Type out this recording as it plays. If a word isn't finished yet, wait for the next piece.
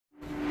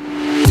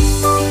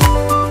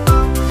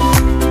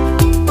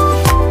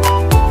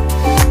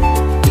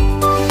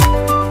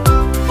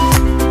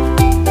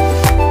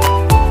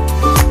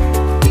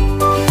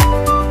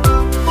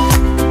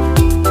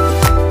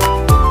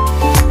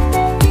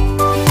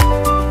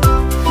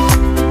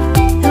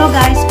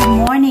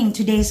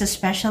today is a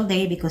special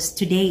day because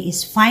today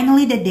is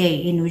finally the day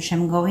in which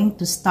I'm going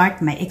to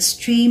start my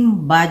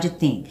extreme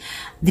budgeting.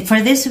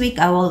 For this week,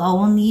 I will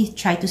only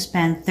try to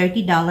spend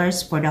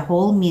 $30 for the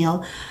whole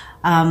meal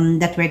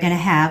that we're gonna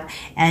have.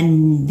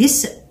 And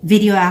this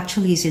video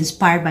actually is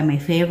inspired by my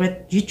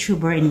favorite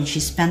YouTuber, and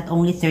she spent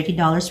only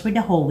 $30 for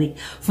the whole week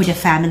for the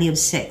family of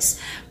 6.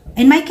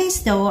 In my case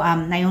though,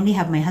 I only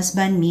have my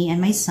husband, me, and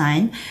my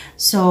son.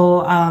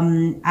 So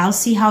I'll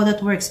see how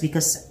that works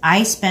because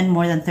I spend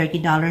more than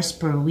 $30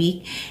 per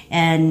week,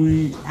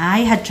 and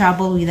I had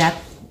trouble with that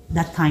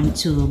time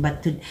too.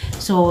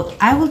 So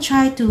I will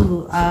try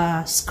to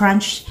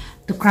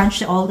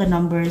crunch all the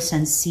numbers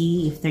and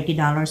see if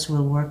 $30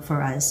 will work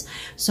for us.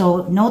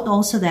 So note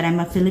also that I'm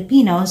a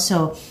Filipino,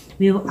 so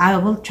I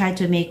will try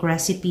to make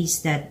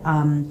recipes that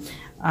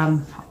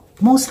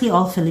mostly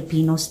all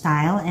Filipino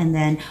style. And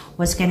then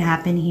what's gonna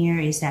happen here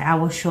is that I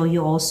will show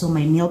you also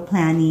my meal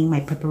planning, my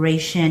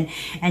preparation,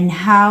 and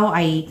how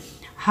I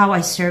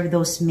serve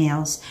those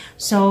meals.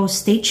 So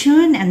stay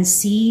tuned and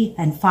see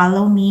and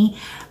follow me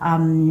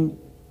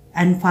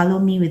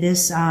with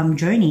this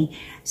journey.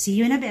 See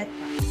you in a bit.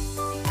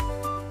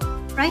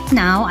 Right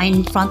now, I'm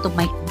in front of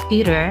my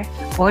computer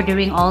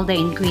ordering all the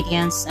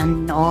ingredients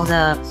and all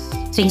the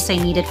things I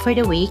needed for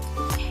the week.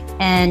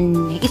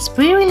 And it's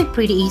really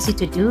pretty easy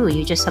to do.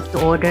 You just have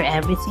to order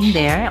everything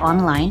there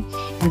online,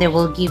 and they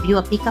will give you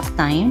a pickup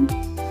time.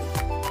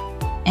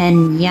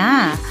 And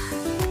yeah,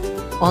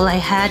 all I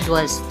had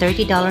was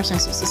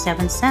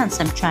 $30.67.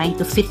 I'm trying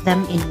to fit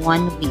them in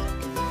 1 week.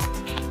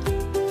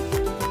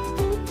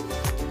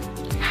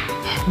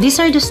 These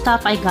are the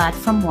stuff I got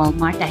from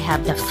Walmart. I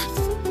have the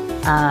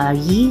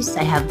yeast,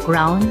 I have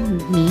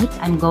ground meat.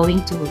 I'm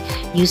going to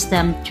use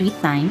them 3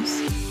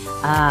 times.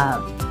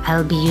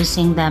 I'll be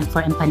using them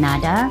for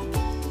empanada,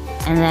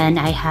 and then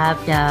I have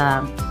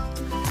the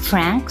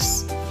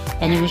franks,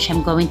 and in which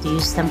I'm going to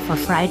use them for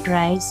fried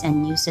rice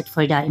and use it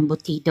for the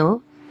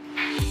embutido.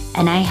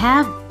 And I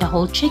have the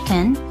whole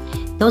chicken.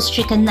 Those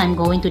chicken I'm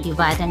going to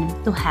divide them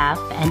into half,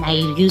 and I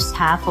use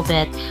half of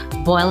it,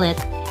 boil it,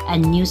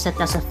 and use it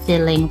as a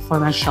filling for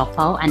my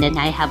siopaw. And then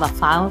I have a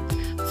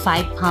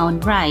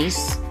 5-pound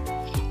rice.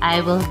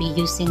 I will be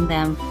using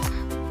them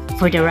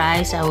for the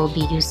rice. I will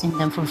be using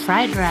them for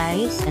fried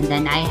rice. And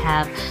then I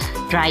have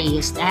dry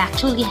yeast. I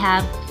actually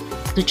have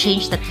to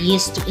change that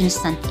yeast to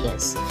instant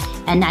yeast.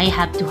 And I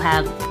have to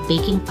have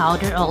baking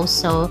powder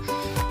also,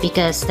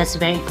 because that's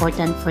very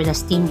important for the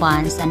steam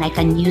buns, and I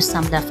can use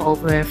some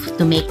leftover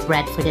to make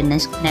bread for the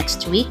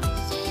next week.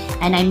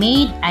 And I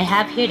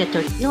have here the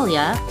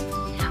tortilla.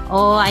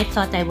 Oh, I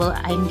thought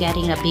I'm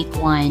getting a big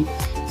one.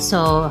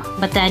 So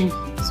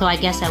I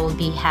guess I will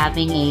be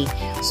having a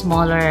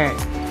smaller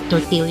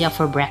tortilla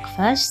for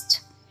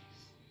breakfast.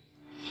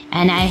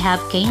 And I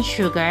have cane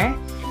sugar.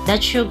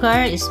 That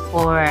sugar is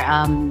for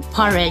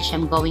porridge.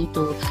 I'm going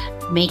to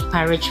make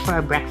porridge for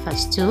a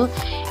breakfast too.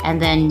 And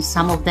then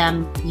some of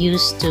them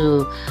used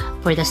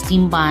for the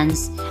steam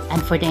buns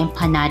and for the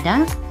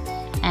empanada.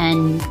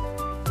 And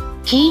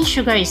cane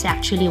sugar is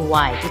actually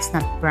white, it's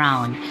not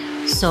brown.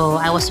 So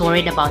I was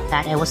worried about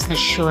that. I was not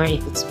sure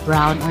if it's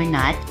brown or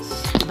not,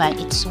 but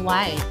it's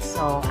white,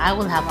 so I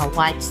will have a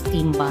white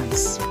steam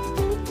buns.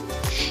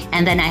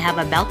 And then I have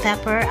a bell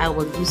pepper. I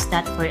will use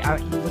that for our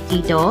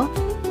embutido.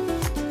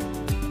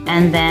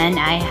 And then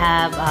I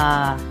have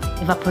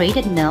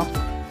evaporated milk.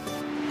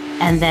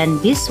 And then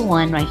this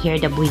one right here,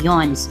 the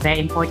bouillon, is very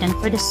important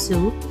for the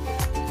soup.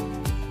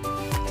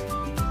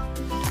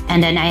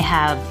 And then I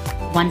have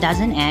 1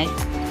 dozen eggs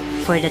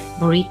for the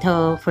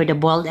burrito, for the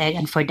boiled egg,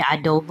 and for the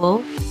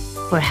adobo.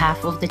 For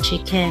half of the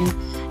chicken,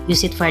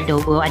 use it for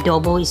adobo.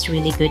 Adobo is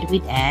really good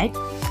with egg.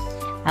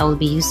 I will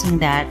be using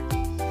that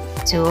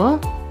too.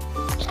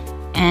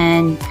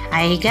 And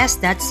I guess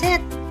that's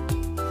it.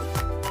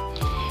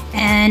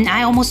 And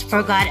I almost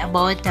forgot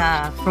about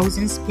the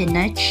frozen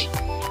spinach.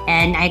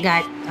 And I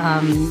got,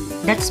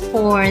 that's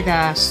for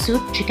the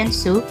soup, chicken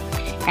soup.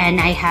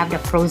 And I have the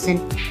frozen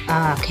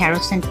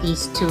carrots and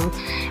peas too.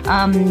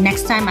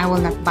 Next time I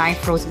will not buy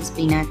frozen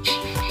spinach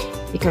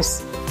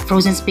because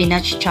frozen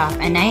spinach chop.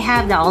 And I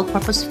have the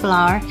all-purpose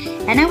flour.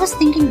 And I was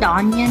thinking the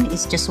onion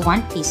is just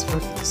 1 piece for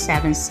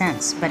 57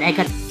 cents, but I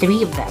got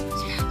 3 of them.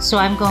 So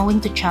I'm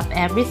going to chop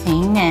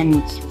everything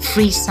and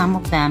freeze some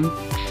of them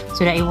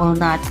so that it will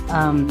not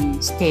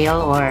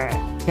stale or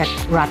get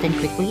rotten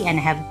quickly. And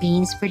I have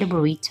beans for the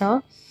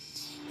burrito.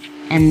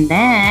 And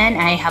then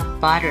I have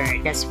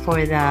butter. That's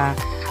for the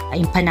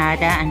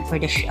empanada and for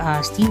the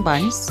steam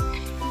buns.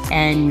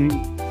 And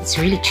it's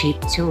really cheap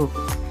too.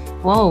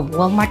 Whoa,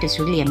 Walmart is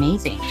really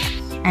amazing.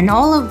 And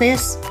all of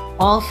this,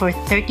 all for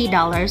 $30.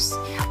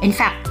 In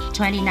fact,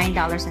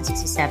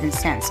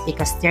 $29.67,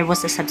 because there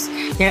was a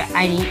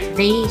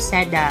they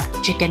said the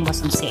chicken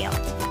was on sale.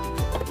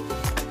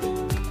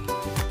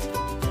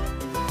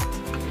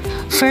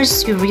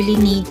 First, you really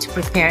need to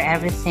prepare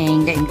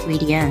everything, the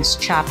ingredients,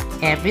 chop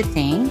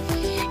everything.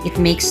 It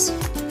makes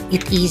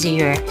it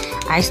easier.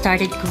 I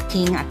started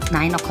cooking at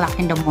 9 o'clock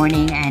in the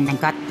morning and I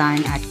got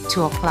done at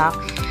 2 o'clock.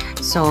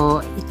 So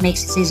it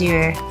makes it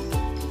easier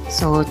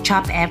So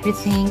chop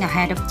everything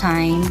ahead of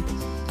time.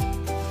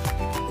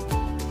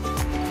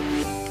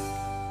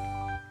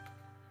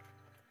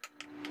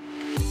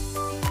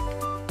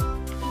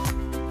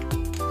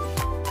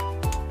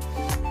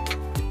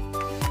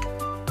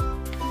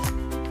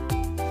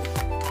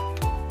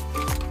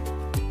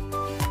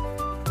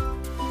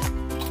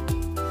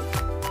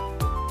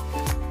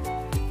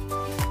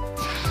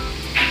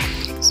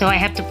 So I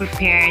have to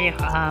prepare,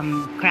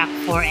 crack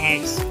 4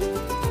 eggs,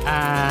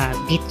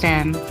 beat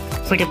them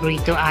for the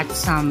burrito, add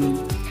some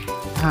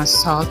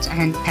salt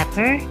and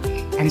pepper,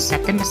 and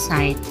set them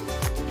aside.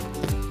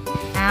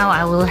 Now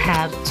I will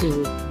have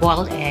to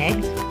boil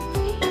egg,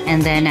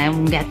 and then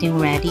I'm getting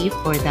ready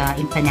for the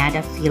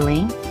empanada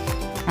filling.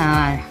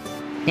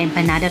 The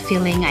empanada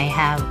filling, I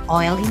have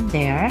oil in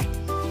there,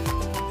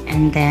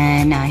 and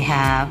then I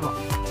have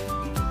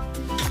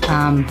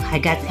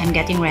I'm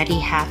getting ready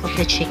half of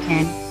the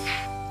chicken.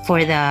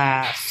 For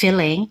the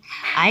filling,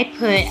 I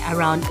put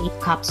around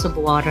 8 cups of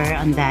water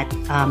on that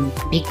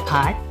big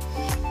pot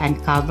and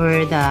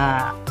cover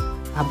the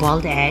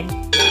boiled egg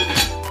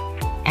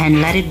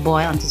and let it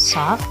boil until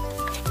soft.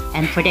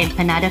 And for the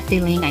empanada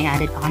filling, I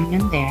added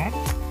onion there,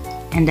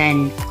 and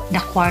then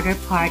the quarter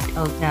part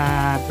of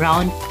the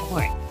brown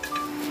pork.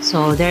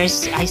 So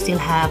I still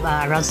have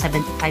around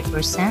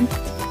 75%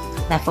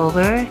 left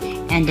over,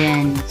 and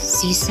then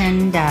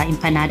season the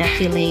empanada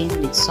filling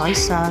with soy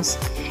sauce.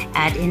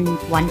 Add in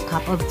 1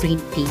 cup of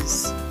green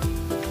peas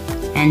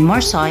and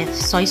more soy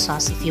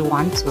sauce if you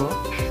want to,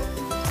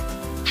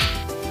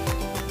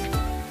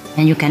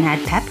 and you can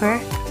add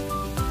pepper.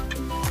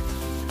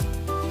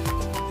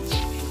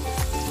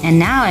 And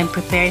now I'm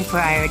preparing for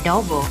our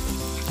adobo.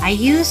 I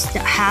used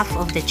half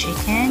of the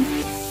chicken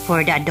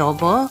for the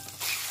adobo.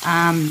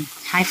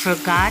 I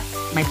forgot,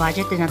 my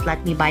budget did not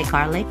let me buy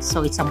garlic,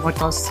 so it's a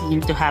mortal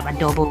sin to have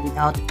adobo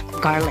without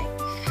garlic.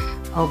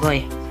 Oh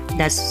boy,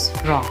 that's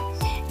wrong.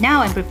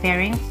 Now I'm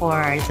preparing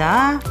for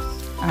the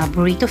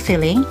burrito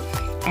filling,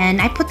 and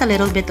I put a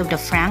little bit of the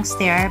franks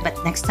there, but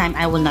next time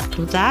I will not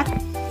do that.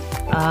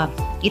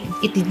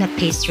 It did not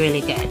taste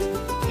really good,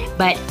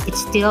 but it's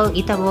still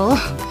eatable,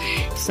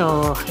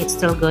 so it's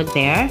still good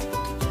there.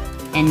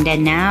 And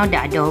then now the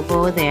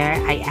adobo there,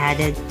 I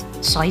added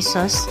soy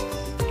sauce,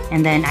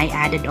 and then I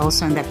added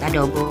also in that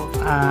adobo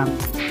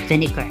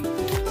vinegar.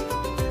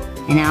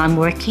 And now I'm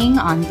working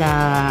on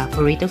the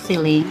burrito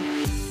filling.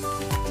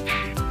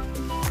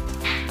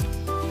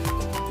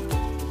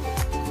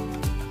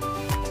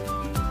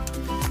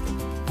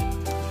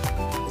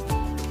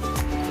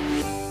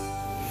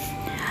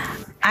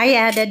 I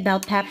added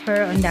bell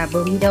pepper on the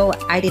burrito.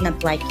 I did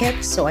not like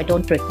it, so I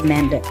don't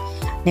recommend it.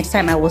 Next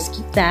time I will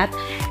skip that.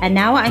 And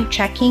now I'm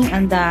checking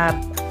on the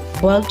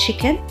boiled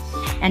chicken,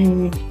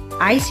 and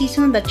I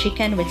season the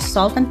chicken with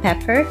salt and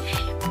pepper.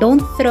 Don't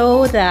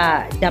throw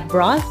the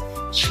broth.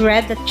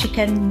 Shred the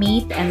chicken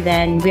meat, and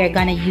then we are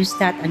gonna use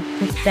that and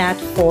cook that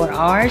for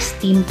our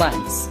steam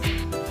buns.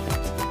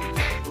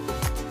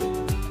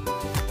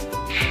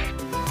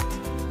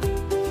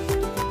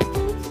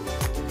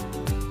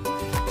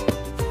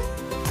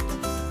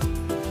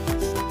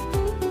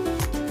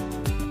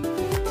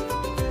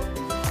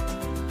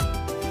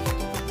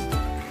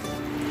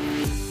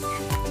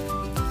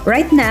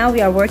 Right now,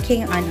 we are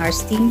working on our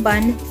steam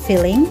bun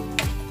filling,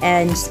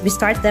 and we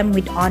start them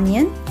with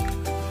onion,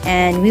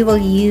 and we will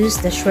use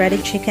the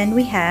shredded chicken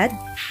we had,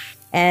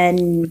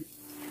 and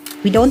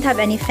we don't have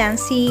any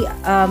fancy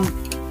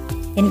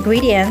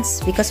ingredients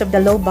because of the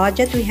low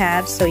budget we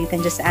have, so you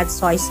can just add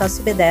soy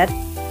sauce with it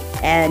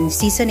and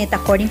season it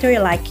according to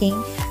your liking.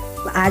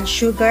 Add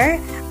sugar.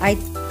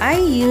 I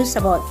use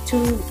about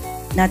 2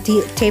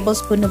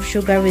 tablespoons of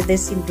sugar with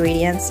these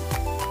ingredients,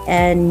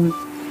 and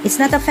it's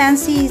not a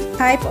fancy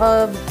type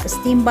of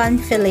steam bun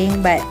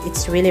filling, but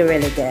it's really,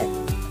 really good.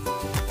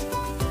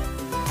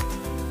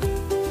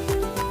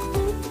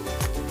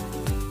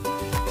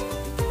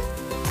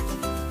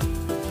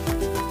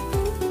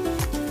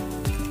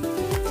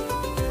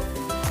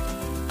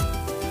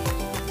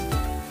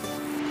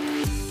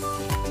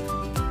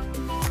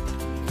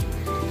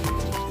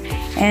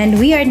 And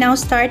we are now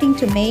starting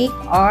to make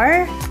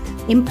our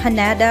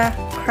empanada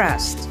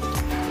crust.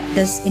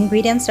 The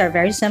ingredients are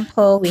very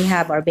simple. We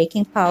have our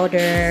baking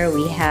powder,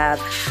 we have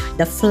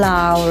the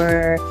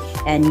flour,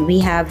 and we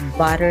have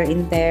butter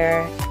in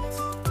there.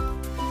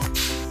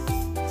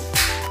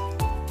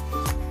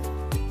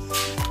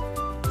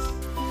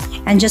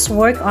 And just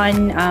work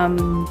on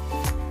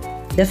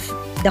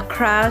the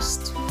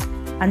crust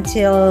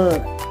until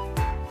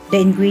the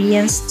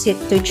ingredients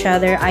stick to each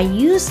other. I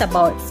use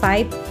about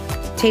 5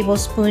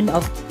 tablespoons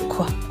of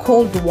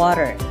cold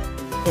water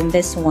in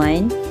this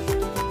one.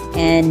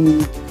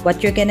 And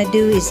what you're gonna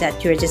do is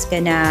that you're just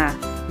gonna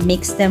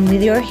mix them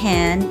with your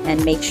hand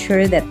and make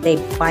sure that they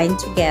bind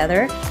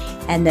together,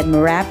 and then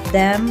wrap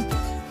them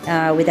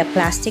with a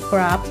plastic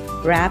wrap,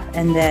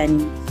 and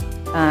then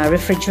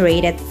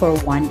refrigerate it for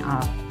 1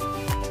 hour.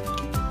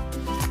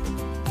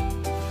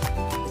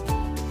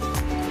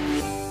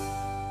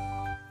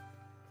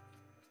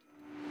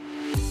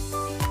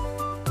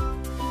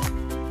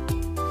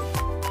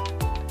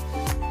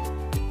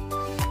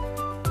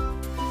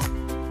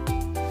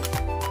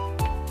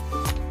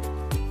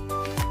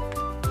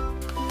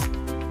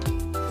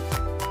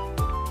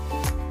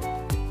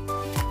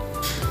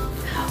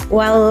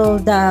 While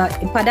the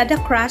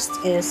empanada crust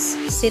is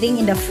sitting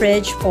in the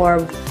fridge for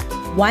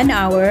 1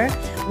 hour,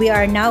 we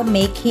are now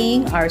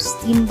making our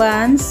steam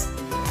buns.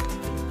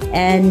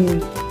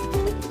 And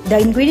the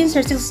ingredients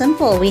are still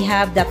simple. We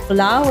have the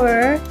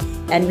flour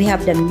and we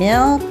have the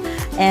milk.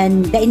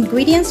 And the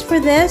ingredients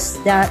for this,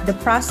 the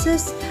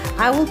process,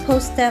 I will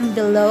post them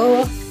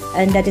below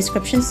in the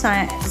description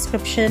space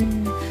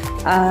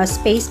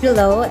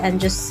below.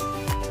 And just,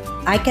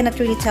 I cannot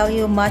really tell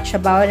you much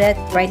about it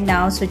right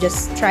now, so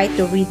just try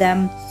to read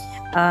them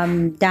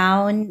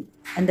down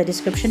in the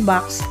description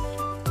box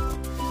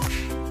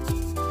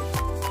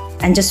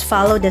and just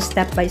follow the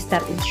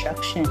step-by-step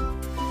instruction.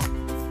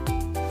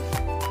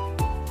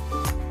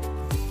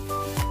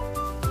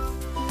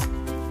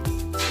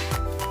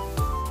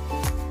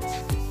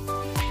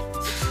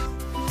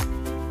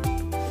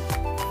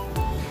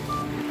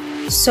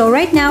 So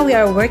right now we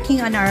are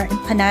working on our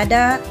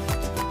empanada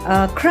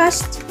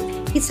crust.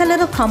 It's a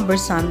little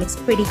cumbersome. It's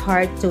pretty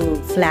hard to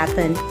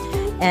flatten.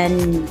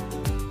 And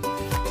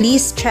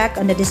please check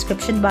on the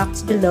description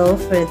box below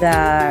for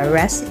the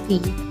recipe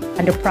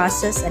and the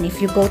process. And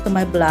if you go to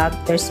my blog,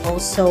 there's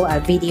also a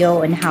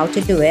video on how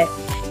to do it.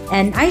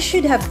 And I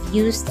should have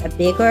used a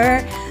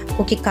bigger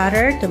cookie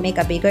cutter to make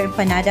a bigger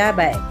empanada,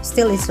 but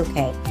still it's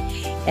okay.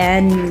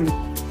 And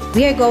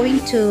we are going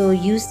to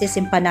use this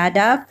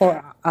empanada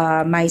for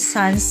my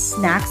son's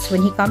snacks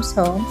when he comes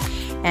home.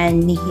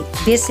 And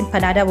this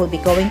empanada will be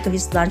going to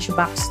his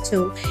lunchbox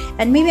too.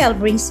 And maybe I'll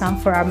bring some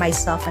for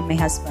myself and my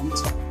husband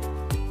too.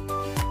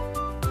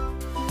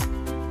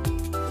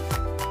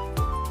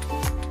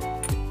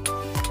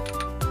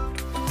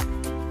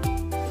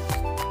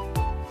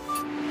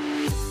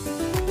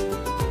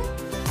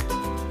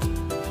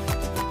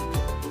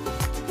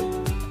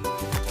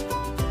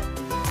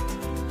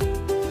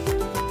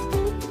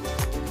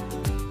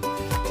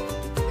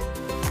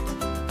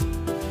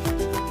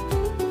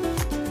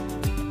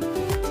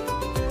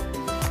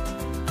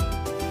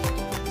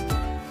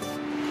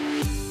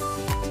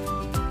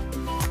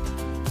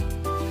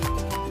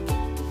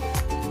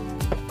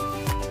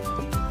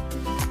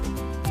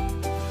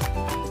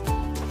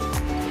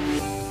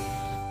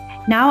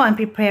 Now I'm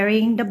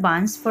preparing the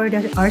buns for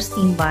our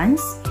steam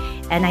buns,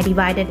 and I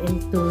divided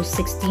into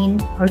 16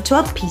 or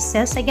 12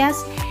 pieces, I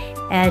guess.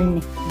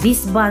 And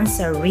these buns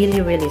are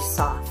really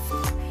soft,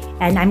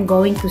 and I'm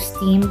going to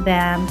steam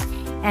them.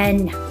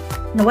 And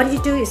what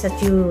you do is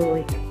that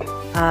you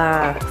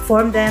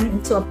form them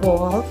into a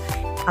ball,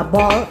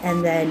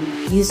 and then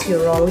use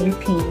your rolling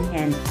pin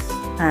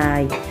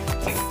and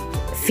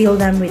fill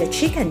them with the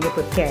chicken you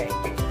prepared.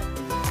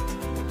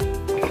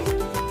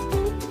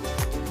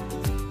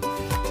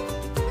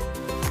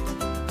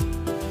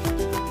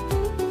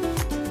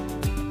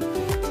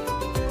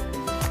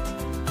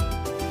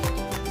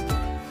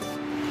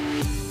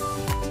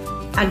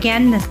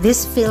 Again,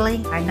 this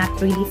filling are not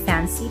really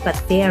fancy, but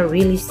they are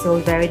really still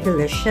very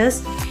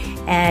delicious.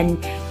 And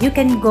you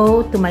can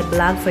go to my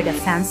blog for the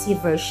fancy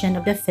version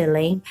of the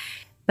filling.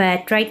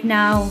 But right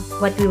now,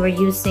 what we were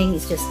using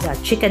is just the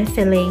chicken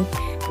filling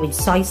with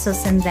soy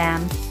sauce in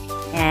them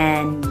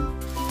and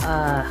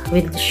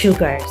with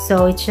sugar.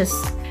 So it's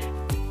just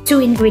 2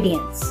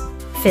 ingredients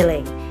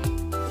filling.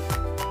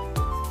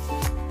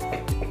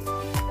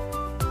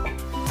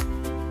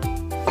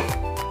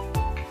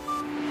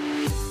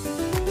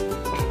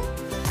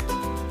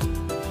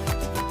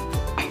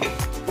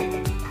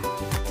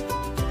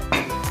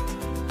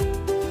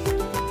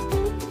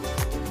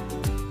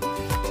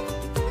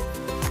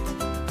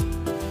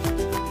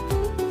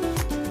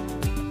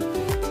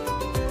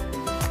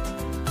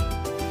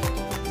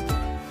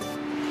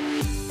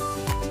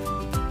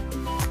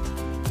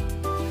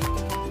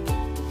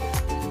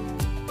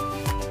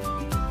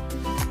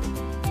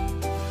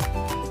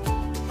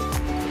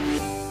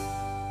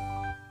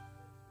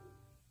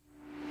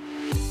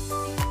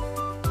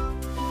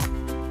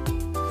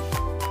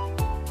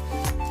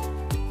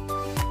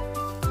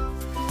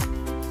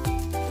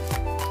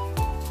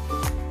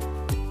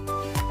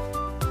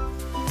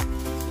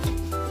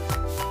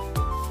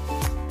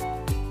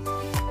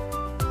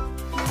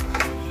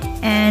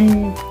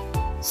 And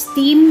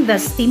steam the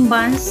steam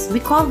buns. We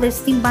call this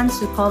steam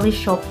buns, we call it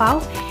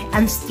siopao,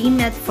 and steam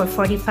it for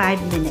 45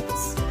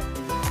 minutes.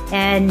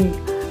 And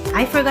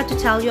I forgot to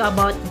tell you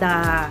about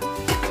the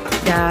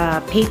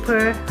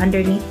paper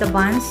underneath the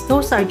buns.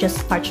 Those are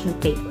just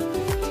parchment paper.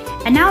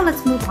 And now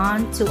let's move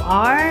on to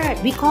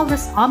we call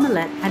this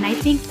omelette, and I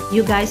think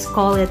you guys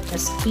call it a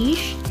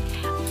quiche,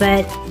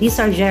 but these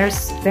are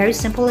just very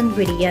simple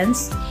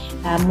ingredients.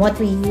 What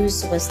we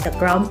used was the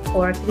ground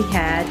pork we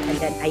had, and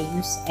then I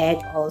used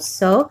egg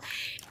also,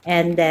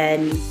 and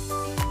then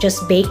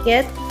just bake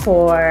it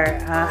for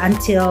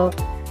until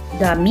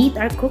the meat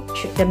are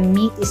cooked. The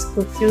meat is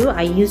cooked through.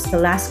 I used the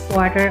last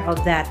quarter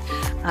of that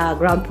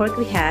ground pork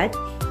we had,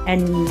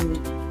 and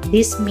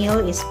this meal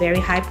is very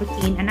high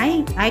protein, and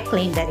I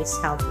claim that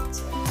it's healthy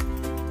too.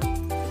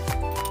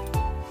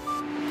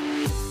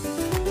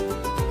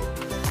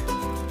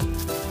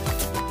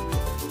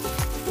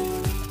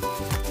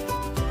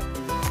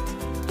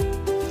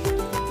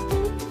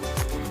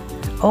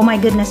 Oh my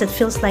goodness, it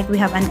feels like we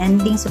have an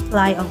ending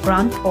supply of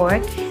ground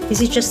pork.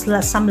 This is just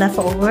some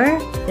leftover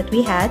that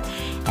we had.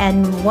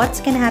 And what's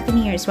gonna happen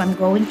here is I'm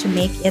going to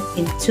make it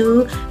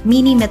into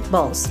mini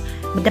meatballs.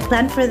 But the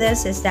plan for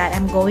this is that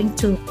I'm going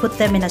to put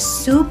them in a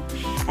soup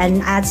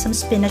and add some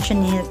spinach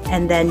in it,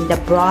 and then the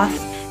broth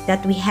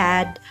that we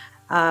had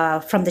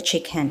from the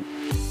chicken.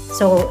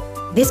 So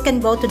this can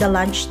go to the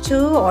lunch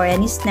too, or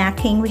any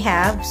snacking we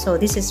have. So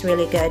this is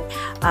really good,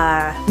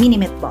 mini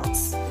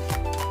meatballs.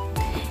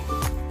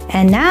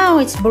 And now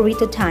it's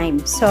burrito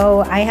time.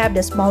 So I have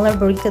the smaller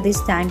burrito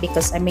this time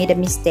because I made a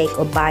mistake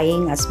of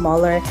buying a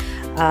smaller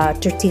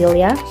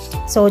tortilla.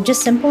 So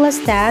just simple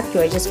as that,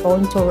 you're just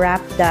going to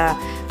wrap the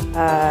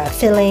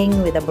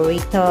filling with a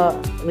burrito,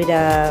 with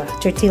a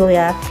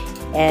tortilla,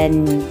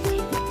 and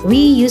we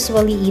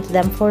usually eat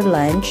them for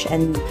lunch,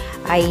 and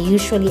I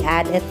usually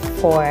add it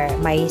for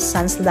my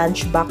son's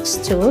lunch box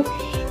too,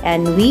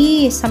 and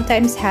we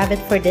sometimes have it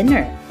for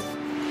dinner.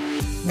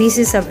 This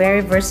is a very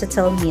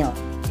versatile meal.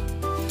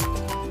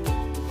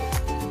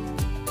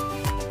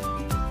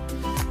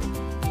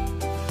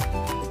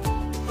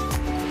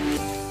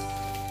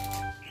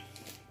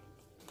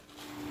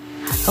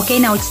 Okay,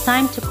 now it's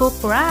time to cook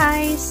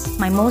rice,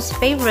 my most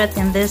favorite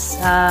in this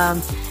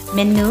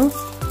menu.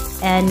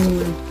 And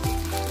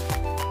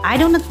I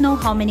do not know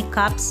how many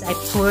cups I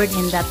poured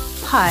in that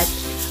pot,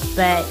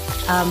 but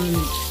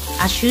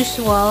as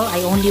usual,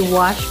 I only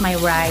wash my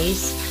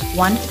rice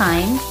one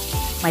time.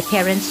 My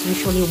parents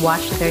usually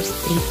wash theirs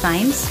 3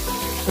 times,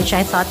 which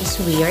I thought is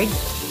weird.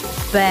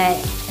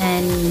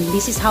 And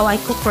this is how I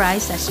cook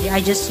rice.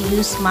 I just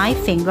use my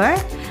finger,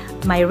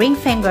 my ring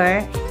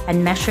finger,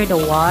 and measure the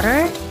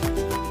water.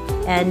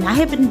 And I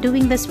have been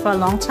doing this for a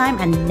long time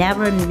and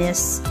never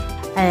miss,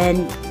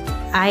 and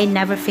I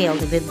never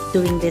failed with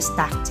doing this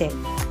tactic.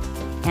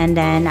 And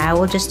then I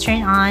will just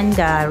turn on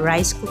the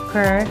rice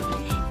cooker.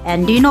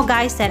 And do you know,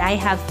 guys, that I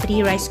have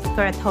 3 rice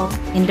cookers at home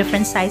in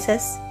different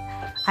sizes?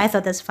 I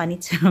thought that's funny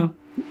too.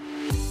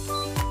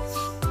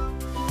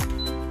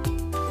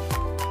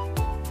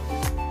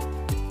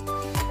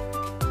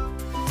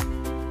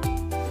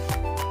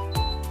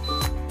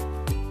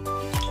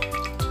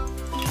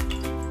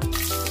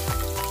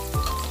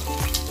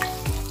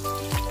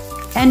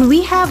 And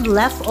we have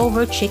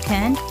leftover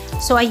chicken,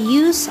 so I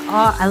use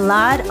a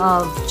lot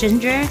of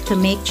ginger to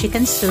make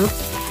chicken soup.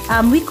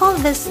 We call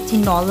this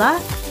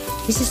tinola.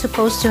 This is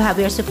supposed to have,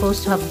 we are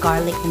supposed to have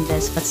garlic in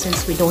this, but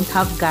since we don't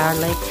have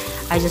garlic,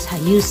 I just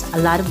use a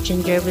lot of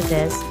ginger with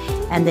this,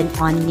 and then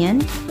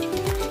onion.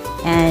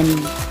 And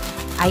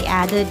I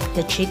added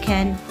the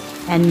chicken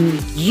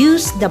and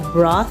used the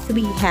broth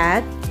we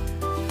had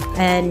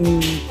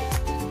and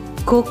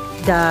cook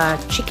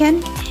the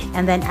chicken,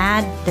 and then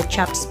add the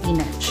chopped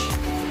spinach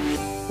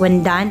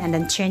when done, and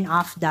then turn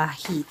off the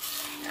heat.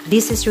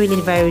 This is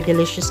really very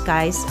delicious,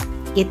 guys.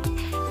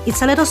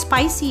 It's a little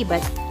spicy,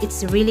 but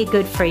it's really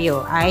good for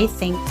you. I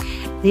think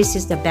this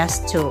is the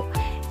best too.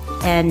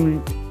 And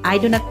I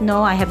do not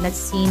know, I have not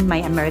seen my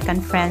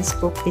American friends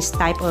cook this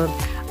type of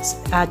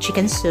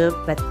chicken soup,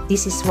 but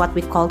this is what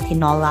we call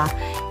tinola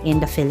in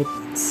the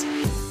Philippines.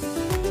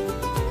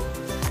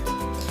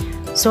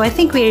 So I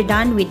think we're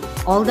done with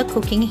all the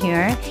cooking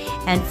here.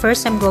 And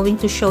first I'm going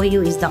to show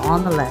you is the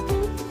omelette.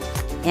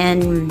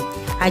 And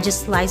I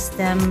just sliced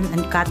them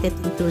and cut it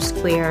into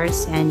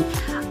squares, and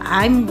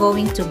I'm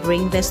going to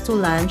bring this to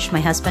lunch.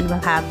 My husband will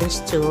have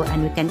this too,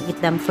 and we can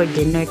eat them for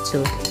dinner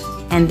too.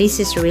 And this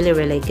is really,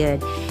 really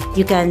good.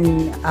 You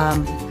can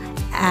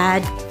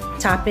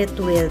top it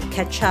with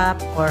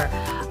ketchup or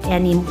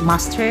any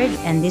mustard,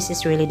 and this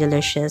is really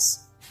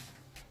delicious.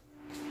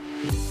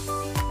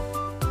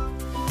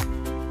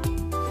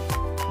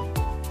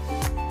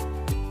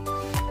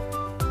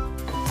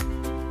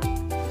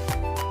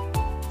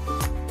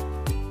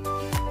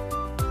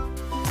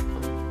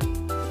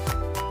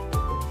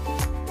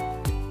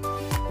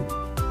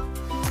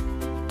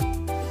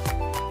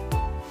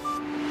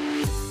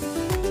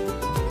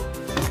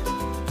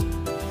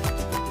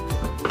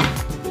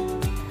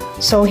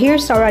 So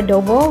here's our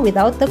adobo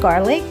without the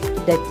garlic,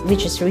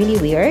 which is really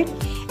weird.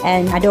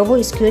 And adobo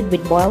is good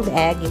with boiled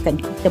egg. You can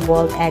cook the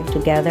boiled egg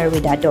together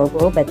with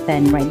adobo, but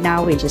then right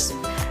now we're just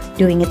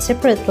doing it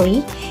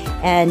separately.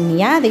 And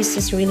yeah, this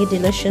is really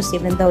delicious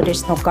even though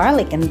there's no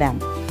garlic in them.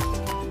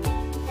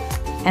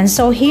 And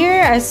so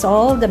here is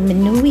all the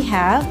menu we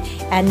have.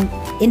 And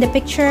in the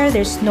picture,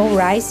 there's no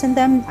rice in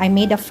them. I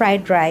made a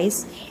fried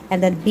rice,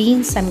 and then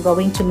beans, I'm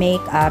going to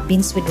make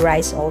beans with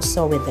rice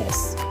also with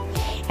this.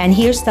 And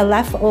here's the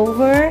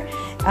leftover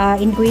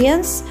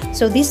ingredients.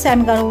 So this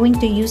I'm going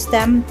to use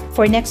them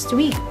for next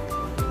week.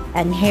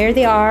 And here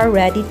they are,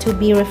 ready to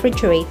be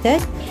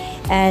refrigerated.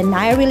 And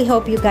I really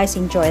hope you guys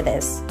enjoy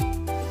this.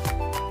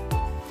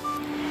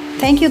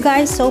 Thank you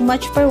guys so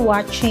much for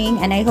watching,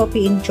 and I hope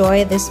you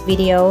enjoy this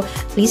video.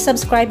 Please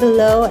subscribe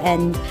below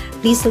and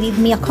please leave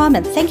me a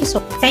comment. Thank you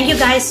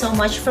guys so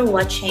much for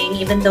watching.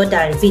 Even though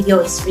the video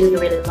is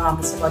really long,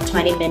 it's about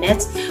 20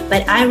 minutes,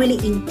 but I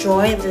really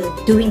enjoy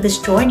doing this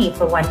journey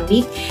for 1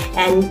 week.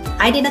 And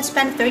I did not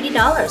spend $30.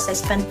 I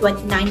spent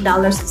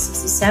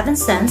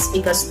 $29.67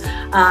 because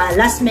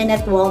last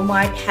minute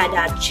Walmart had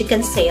a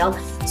chicken sale,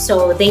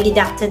 so they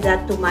deducted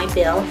that to my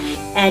bill.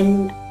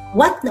 And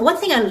one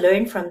thing I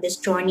learned from this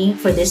journey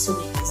for this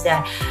week is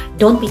that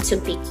don't be too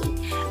picky.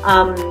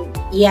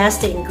 Yes,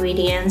 the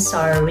ingredients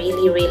are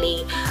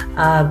really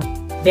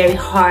very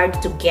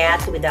hard to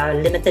get with our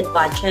limited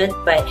budget,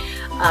 but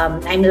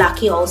I'm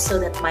lucky also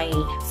that my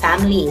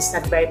family is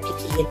not very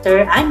picky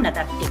eater. I'm not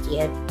a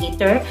picky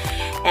eater,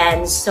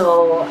 and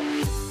so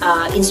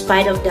in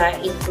spite of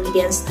the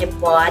ingredients I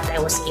bought, I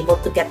was able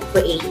to get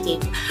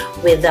creative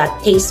with the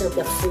taste of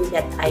the food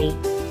that I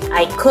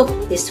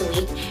cooked this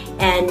week.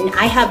 And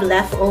I have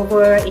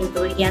leftover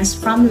ingredients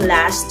from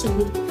last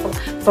week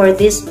for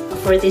this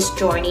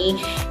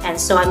journey, and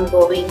so I'm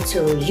going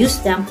to use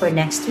them for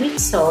next week.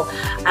 So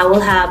I will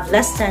have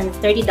less than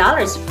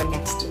 $30 for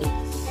next week.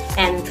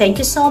 And thank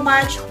you so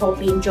much.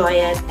 Hope you enjoy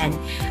it, and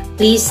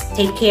please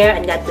take care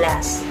and God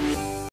bless.